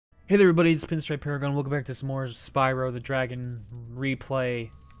Hey there everybody, it's PinstripeParagon. Welcome back to some more Spyro the Dragon replay.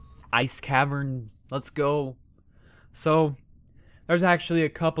 Ice Cavern, let's go. So, there's actually a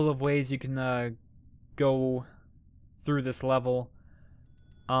couple of ways you can go through this level.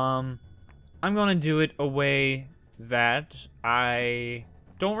 I'm gonna do it a way that I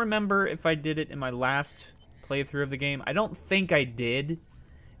don't remember if I did it in my last playthrough of the game. I don't think I did,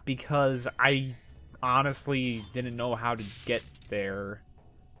 because I honestly didn't know how to get there.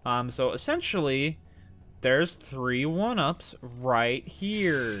 So essentially, there's 3 1-ups right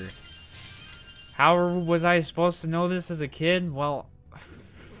here. How was I supposed to know this as a kid? Well,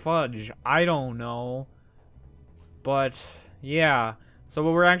 fudge, I don't know. But, yeah. So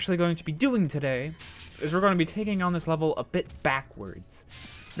what we're actually going to be doing today is we're going to be taking on this level a bit backwards.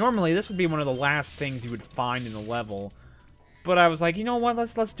 Normally, this would be one of the last things you would find in the level. But I was like, you know what,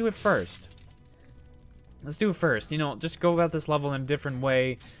 let's do it first. Let's do it first. You know, just go about this level in a different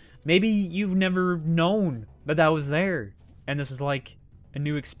way. Maybe you've never known that that was there, and this is like a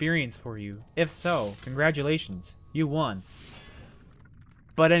new experience for you. If so, congratulations, you won.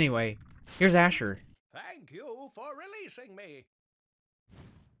 But anyway, here's Asher. Thank you for releasing me.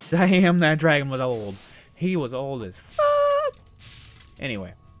 Damn, that dragon was old. He was old as fuck.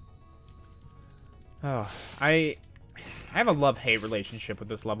 Anyway. Oh, I have a love-hate relationship with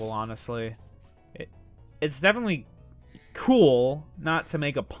this level, honestly. It's definitely cool, not to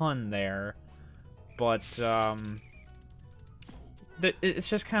make a pun there, but it's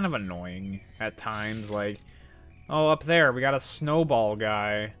just kind of annoying at times. Like, oh, up there we got a snowball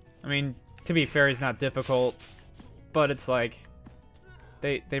guy. I mean, to be fair, he's not difficult, but it's like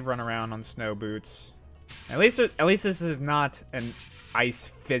they run around on snow boots. At least this is not an ice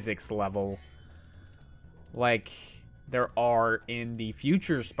physics level like there are in the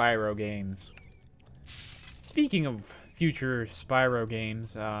future Spyro games. Speaking of future Spyro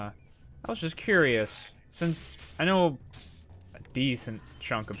games, I was just curious, since I know a decent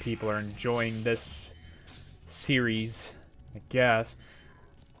chunk of people are enjoying this series, I guess,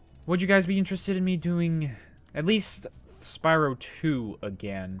 would you guys be interested in me doing at least Spyro 2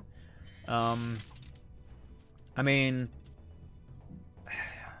 again? I mean,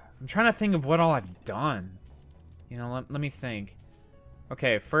 I'm trying to think of what all I've done. You know, let me think.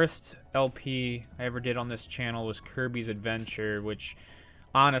 Okay, first LP I ever did on this channel was Kirby's Adventure, which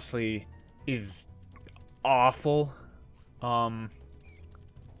honestly is awful. Yeah,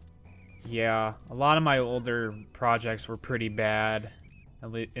 a lot of my older projects were pretty bad,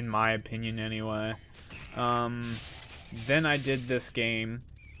 at least in my opinion anyway. Then I did this game.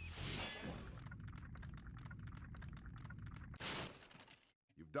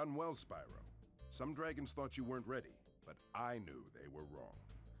 You've done well, Spyro. Some dragons thought you weren't ready, but I knew they were wrong.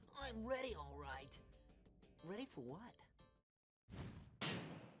 I'm ready, all right. Ready for what?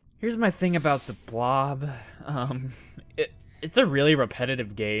 Here's my thing about the Blob. It's a really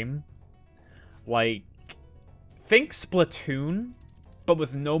repetitive game. Like, think Splatoon, but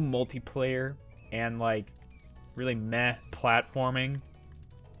with no multiplayer and, like, really meh platforming.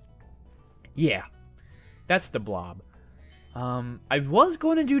 Yeah, that's the Blob. I was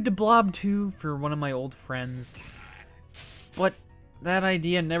going to do the Blob 2 for one of my old friends, but that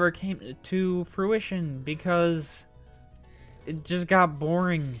idea never came to fruition because it just got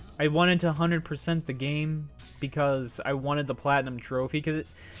boring. I wanted to 100% the game because I wanted the Platinum Trophy, because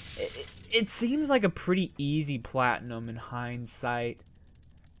it seems like a pretty easy Platinum in hindsight.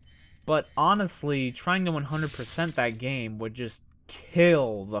 But honestly, trying to 100% that game would just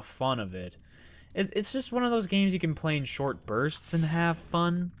kill the fun of it. It's just one of those games you can play in short bursts and have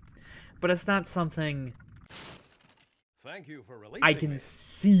fun, but it's not something Thank you for releasing I can me.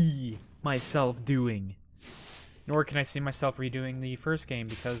 see myself doing. Nor can I see myself redoing the first game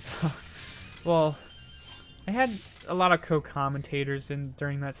because, well, I had a lot of co-commentators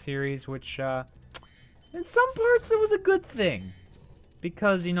during that series, which, in some parts it was a good thing.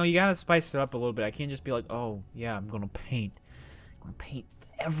 Because, you know, you gotta spice it up a little bit. I can't just be like, oh, yeah, I'm gonna paint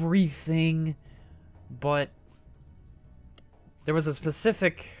everything. But there was a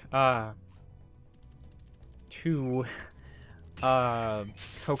specific, two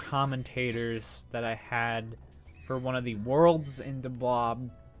co-commentators that I had for one of the worlds in the Blob,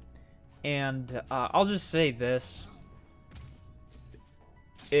 and I'll just say this: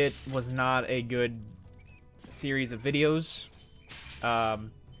 it was not a good series of videos,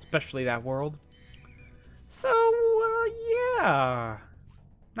 especially that world. So yeah,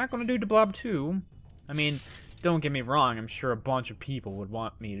 not gonna do the Blob 2. I mean, don't get me wrong, I'm sure a bunch of people would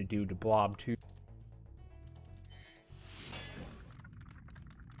want me to do the Blob 2.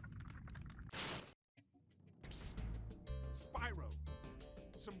 Spyro,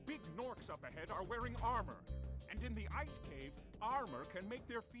 some big Norks up ahead are wearing armor. And in the ice cave, armor can make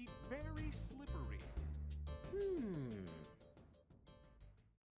their feet very slippery.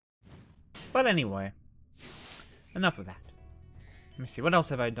 But anyway, enough of that. Let me see, what else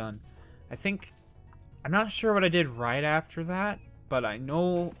have I done? I'm not sure what I did right after that, but I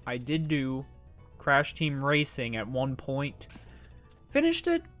know I did do Crash Team Racing at one point. Finished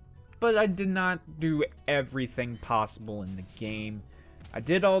it, but I did not do everything possible in the game. I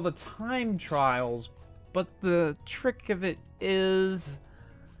did all the time trials, but the trick of it is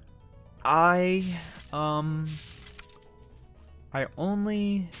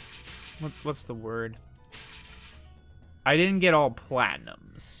what's the word? I didn't get all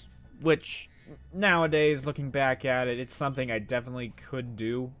platinums, which nowadays, looking back at it, it's something I definitely could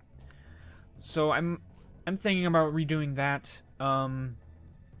do. So I'm thinking about redoing that.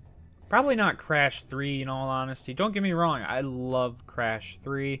 Probably not Crash 3 in all honesty. Don't get me wrong, I love Crash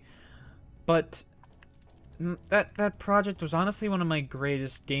 3, but that project was honestly one of my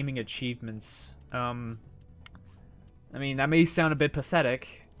greatest gaming achievements. I mean, that may sound a bit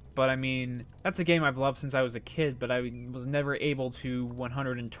pathetic, but I mean, that's a game I've loved since I was a kid, but I was never able to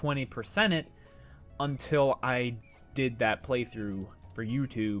 120% it until I did that playthrough for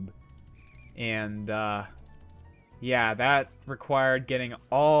YouTube. And, yeah, that required getting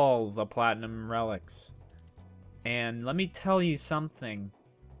all the platinum relics. And let me tell you something.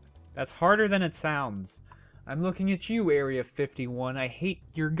 That's harder than it sounds. I'm looking at you, Area 51. I hate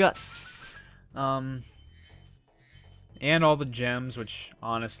your guts. And all the gems, which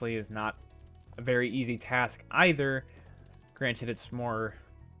honestly is not a very easy task either. Granted, it's more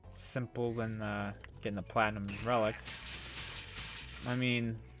simple than getting the platinum relics. I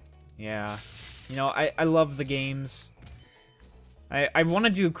mean, yeah. You know, I love the games. I want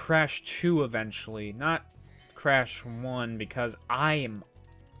to do Crash 2 eventually, not Crash 1, because I am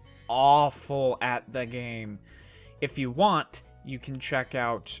awful at the game. If you want, you can check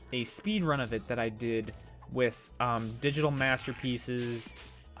out a speedrun of it that I did with Digital Masterpieces,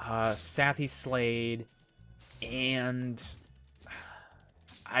 Sathy Slade, and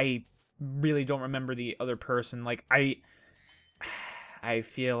I really don't remember the other person. Like, I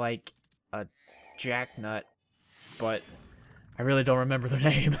feel like a jacknut, but I really don't remember their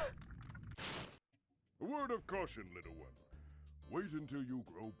name. A word of caution, little one. Wait until you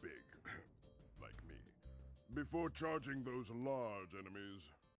grow big, like me, before charging those large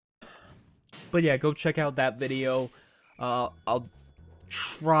enemies. But yeah, go check out that video. I'll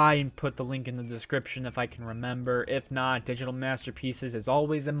try and put the link in the description if I can remember. If not, Digital Masterpieces is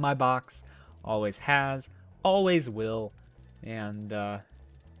always in my box. Always has. Always will. And,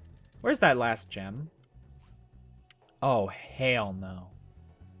 where's that last gem? Oh, hell no.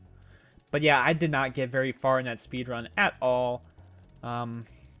 But yeah, I did not get very far in that speedrun at all. Oh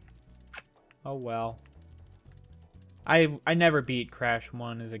well. I never beat Crash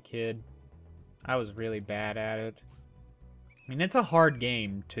 1 as a kid. I was really bad at it. I mean, it's a hard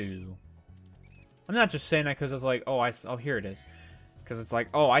game, too. I'm not just saying that because it's like, oh, here it is. Because it's like,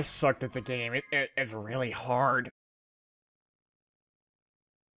 oh, I sucked at the game. It's really hard.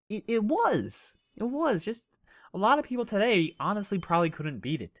 It was. It was. Just, a lot of people today honestly probably couldn't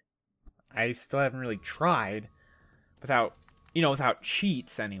beat it. I still haven't really tried. Without, without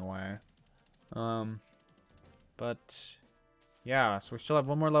cheats, anyway. But, yeah, so we still have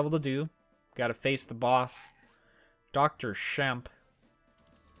one more level to do. Gotta face the boss, Dr. Shemp.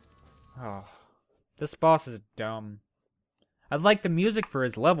 Oh, this boss is dumb. I like the music for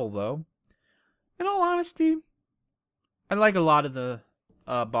his level, though. In all honesty, I like a lot of the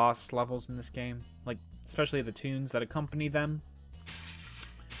boss levels in this game. Like, especially the tunes that accompany them.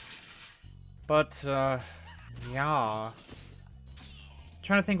 But, yeah. I'm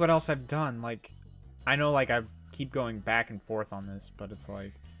trying to think what else I've done. Like, I know, like, I keep going back and forth on this, but it's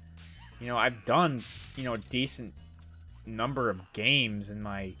like, I've done, a decent number of games in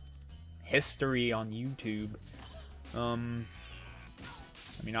my history on YouTube. I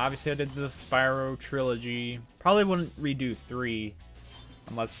mean, obviously I did the Spyro trilogy. Probably wouldn't redo 3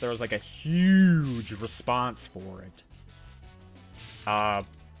 unless there was, like, a huge response for it.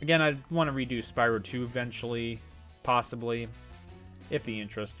 Again, I'd want to redo Spyro 2 eventually, possibly, if the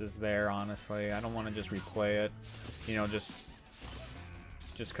interest is there, honestly. I don't want to just replay it,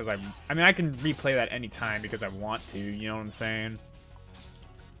 just because I mean, I can replay that anytime because I want to, you know what I'm saying?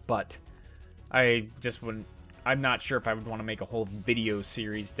 But I just wouldn't, I'm not sure if I would want to make a whole video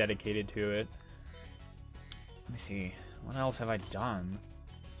series dedicated to it. Let me see, what else have I done?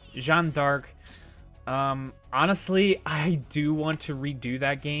 Jeanne d'Arc. Honestly, I do want to redo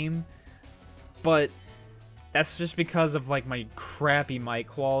that game, but that's just because of, like, my crappy mic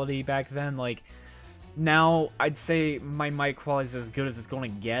quality back then. Like, now, I'd say my mic quality is as good as it's going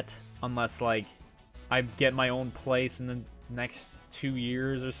to get, unless, like, I get my own place in the next 2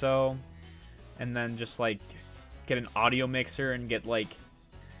 years or so, and then just, like, get an audio mixer and get, like,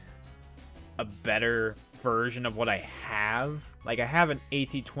 a better version of what I have. Like, I have an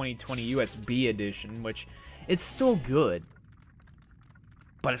AT2020 USB edition, which, it's still good,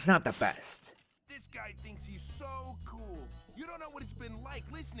 but it's not the best. This guy thinks he's so cool. You don't know what it's been like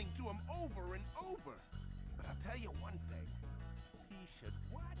listening to him over and over. But I'll tell you one thing. He should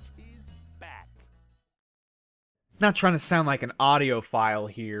watch his back. Not trying to sound like an audiophile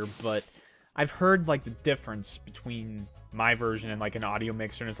here, but I've heard, like, the difference between my version and, like, an audio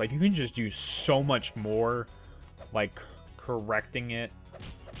mixer, and it's like, you can just do so much more, like, correcting it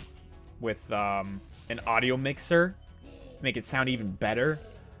with, an audio mixer, make it sound even better.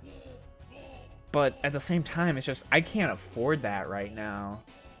 But at the same time, it's just, I can't afford that right now.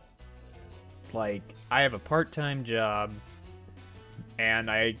 Like, I have a part-time job, and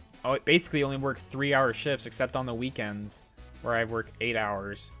I basically only work 3-hour shifts, except on the weekends, where I work 8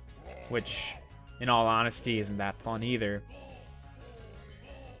 hours, which, in all honesty, isn't that fun either.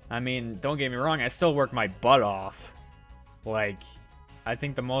 I mean, don't get me wrong, I still work my butt off. Like, I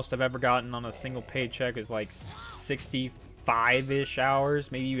think the most I've ever gotten on a single paycheck is like 65-ish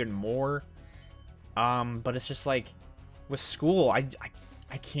hours, maybe even more. But it's just like, with school, I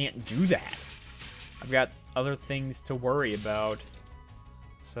can't do that. I've got other things to worry about.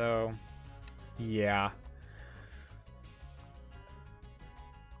 So, yeah.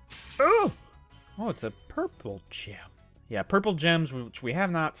 Oh! Oh, it's a purple gem. Yeah, purple gems, which we have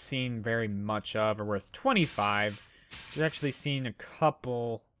not seen very much of, are worth 25. We've actually seen a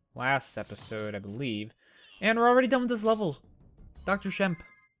couple last episode, I believe. And we're already done with this level. Dr. Shemp.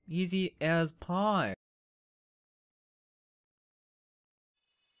 Easy as pie.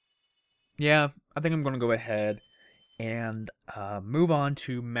 Yeah, I think I'm going to go ahead and move on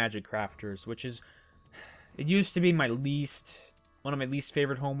to Magic Crafters, which is... It used to be one of my least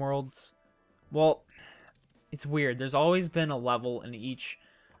favorite homeworlds. Well, it's weird. There's always been a level in each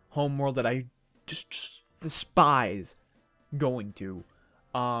homeworld that I just despise going to.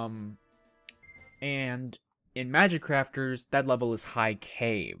 And in Magic Crafters, that level is High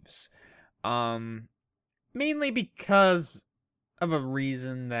Caves. Mainly because of a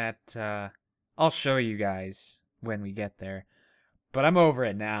reason that I'll show you guys when we get there. But I'm over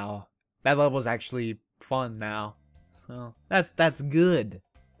it now. That level is actually fun now. So that's good.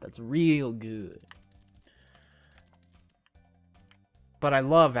 That's real good. But I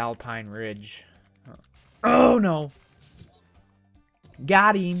love Alpine Ridge. Oh no!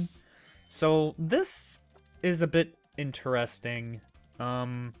 Got him! So this is a bit interesting.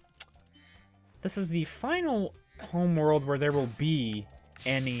 This is the final homeworld where there will be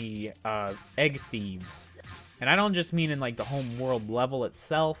any egg thieves. And I don't just mean in like the homeworld level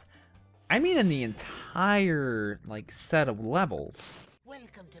itself. I mean in the entire like set of levels.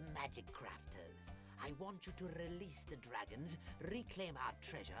 Welcome to Magic Crafters. I want you to release the dragons, reclaim our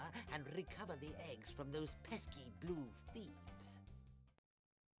treasure, and recover the eggs from those pesky blue thieves.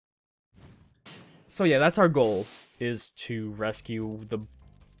 So yeah, that's our goal, is to rescue the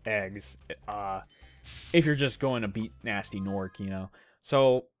eggs. If you're just going to beat Nasty Nork, you know.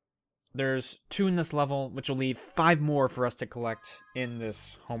 So there's 2 in this level, which will leave 5 more for us to collect in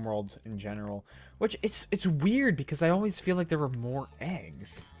this homeworld in general. Which, it's weird, because I always feel like there were more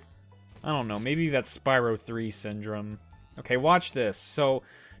eggs. I don't know, maybe that's Spyro 3 syndrome. Okay, watch this. So,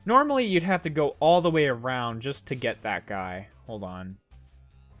 normally you'd have to go all the way around just to get that guy. Hold on.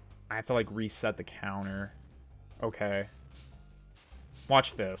 I have to, like, reset the counter. Okay.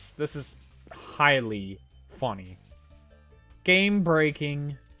 Watch this. This is highly funny. Game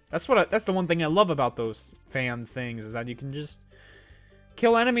breaking. That's the one thing I love about those fan things, is that you can just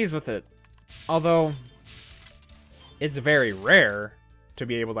kill enemies with it. Although, it's very rare to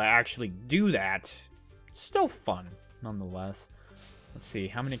be able to actually do that. It's still fun, nonetheless. Let's see,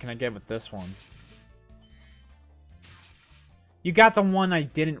 how many can I get with this one? You got the one I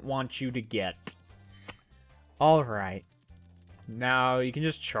didn't want you to get. Alright. Now, you can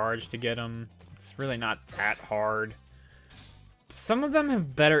just charge to get them. It's really not that hard. Some of them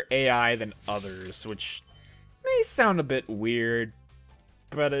have better AI than others, which may sound a bit weird,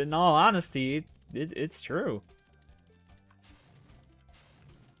 but in all honesty, it's true.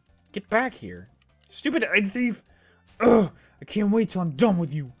 Get back here. Stupid egg thief! Ugh! I can't wait till I'm done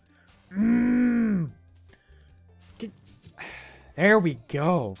with you. There we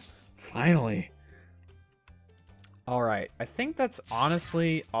go. Finally. Alright, I think that's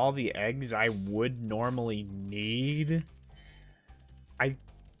honestly all the eggs I would normally need. I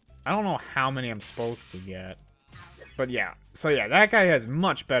don't know how many I'm supposed to get. But yeah, so yeah, that guy has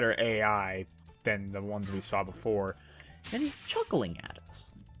much better AI than the ones we saw before. And he's chuckling at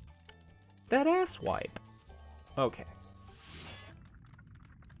us. That ass wipe. Okay.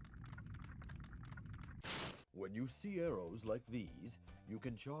 When you see arrows like these, you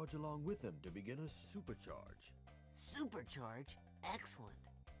can charge along with them to begin a supercharge. Supercharge? Excellent.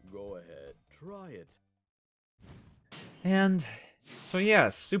 Go ahead, try it. And so yeah,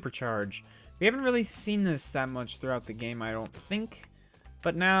 supercharge. We haven't really seen this that much throughout the game, I don't think.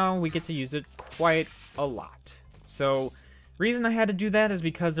 But now we get to use it quite a lot. So, reason I had to do that is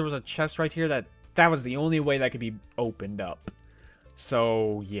because there was a chest right here that was the only way that could be opened up.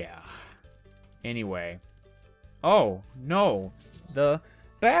 So, yeah. Anyway. Oh, no. The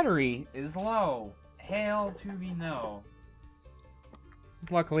battery is low. Hail to the no.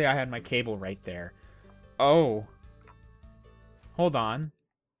 Luckily, I had my cable right there. Oh. Hold on.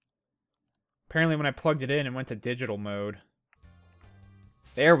 Apparently, when I plugged it in, it went to digital mode.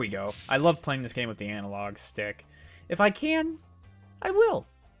 There we go. I love playing this game with the analog stick. If I can, I will.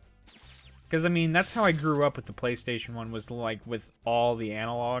 Because, I mean, that's how I grew up with the PlayStation 1, was like with all the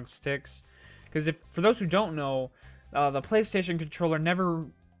analog sticks. Because for those who don't know, the PlayStation controller never,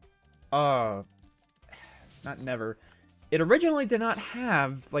 not never, it originally did not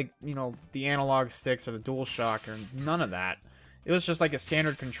have, like, you know, the analog sticks or the DualShock or none of that. It was just like a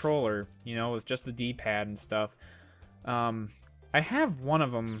standard controller, you know, with just the D-pad and stuff. I have one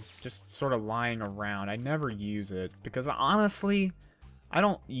of them just sort of lying around. I never use it because honestly, I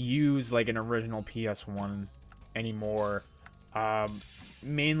don't use like an original PS1 anymore.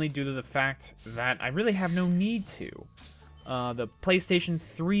 Mainly due to the fact that I really have no need to. The PlayStation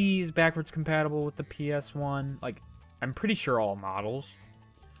 3 is backwards compatible with the PS1. Like, I'm pretty sure all models.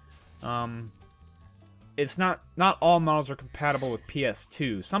 It's not all models are compatible with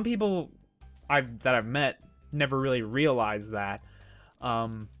PS2. Some people that I've met never really realized that.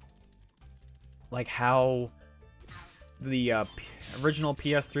 Like how the original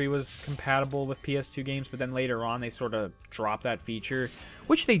PS3 was compatible with PS2 games, but then later on they sort of dropped that feature,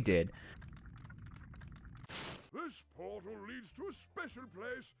 which they did. This portal leads to a special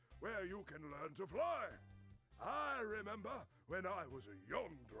place where you can learn to fly. I remember when I was a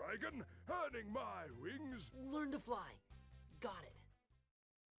young dragon, earning my wings. Learn to fly. Got it.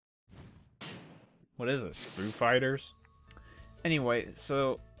 What is this, Foo Fighters? Anyway,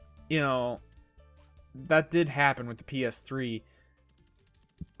 so, you know, that did happen with the PS3.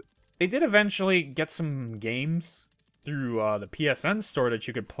 They did eventually get some games through the PSN store that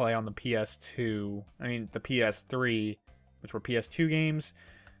you could play on the PS2. I mean, the PS3, which were PS2 games.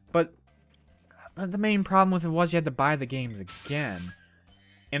 But the main problem with it was you had to buy the games again.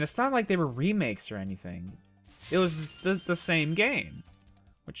 And it's not like they were remakes or anything. It was the same game,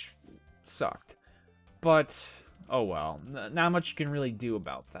 which sucked. But, oh well, not much you can really do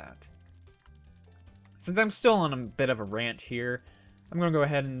about that. Since I'm still on a bit of a rant here, I'm gonna go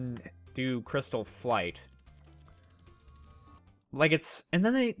ahead and do Crystal Flight. Like and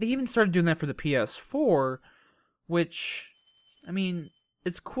then they even started doing that for the PS4, which, I mean,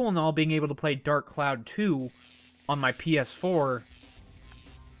 it's cool and all being able to play Dark Cloud 2 on my PS4,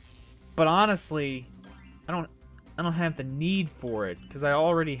 but honestly, I don't have the need for it, because I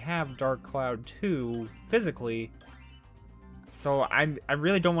already have Dark Cloud 2 physically, so I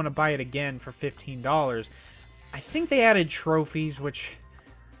really don't want to buy it again for $15. I think they added trophies, which,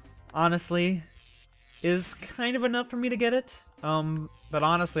 honestly, is kind of enough for me to get it, but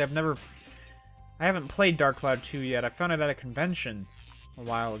honestly, I haven't played Dark Cloud 2 yet. I found it at a convention a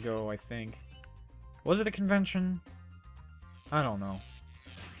while ago, I think. Was it a convention? I don't know.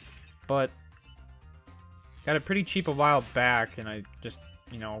 But got it pretty cheap a while back, and I just,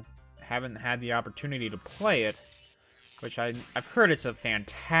 you know, haven't had the opportunity to play it, which I've heard it's a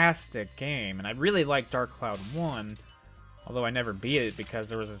fantastic game, and I really like Dark Cloud 1, although I never beat it because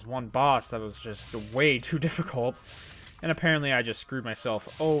there was this one boss that was just way too difficult, and apparently I just screwed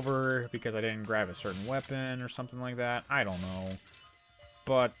myself over because I didn't grab a certain weapon or something like that. I don't know.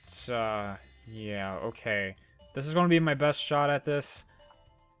 But, yeah, okay. This is going to be my best shot at this.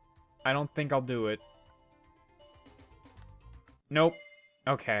 I don't think I'll do it. Nope.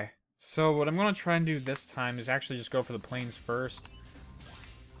 Okay. So what I'm going to try and do this time is actually just go for the planes first.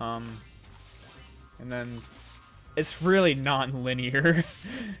 And then it's really non-linear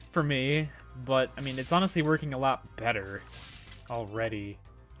for me, but I mean, it's honestly working a lot better already.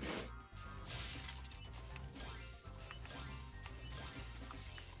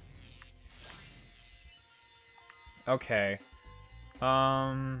 Okay.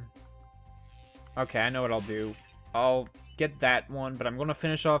 Okay, I know what I'll do. I'll get that one, but I'm going to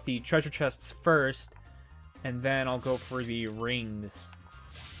finish off the treasure chests first, and then I'll go for the rings.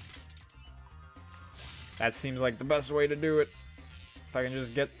 That seems like the best way to do it. If I can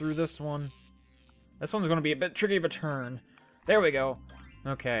just get through this one. This one's going to be a bit tricky of a turn. There we go.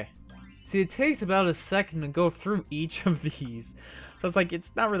 Okay. See, it takes about a second to go through each of these. So it's like,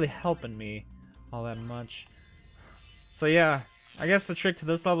 it's not really helping me all that much. So yeah, I guess the trick to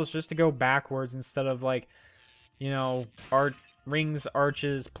this level is just to go backwards instead of like, you know, rings,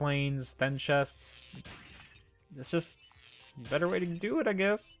 arches, planes, then chests. It's just a better way to do it, I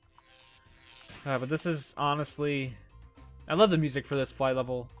guess. But this is honestly... I love the music for this fly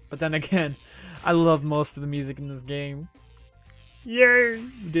level. But then again, I love most of the music in this game. Yay!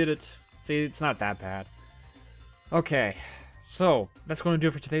 We did it. See, it's not that bad. Okay, so that's going to do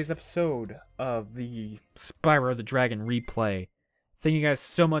it for today's episode of the Spyro the Dragon replay. Thank you guys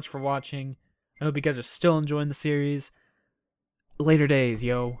so much for watching. I hope you guys are still enjoying the series. Later days,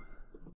 yo.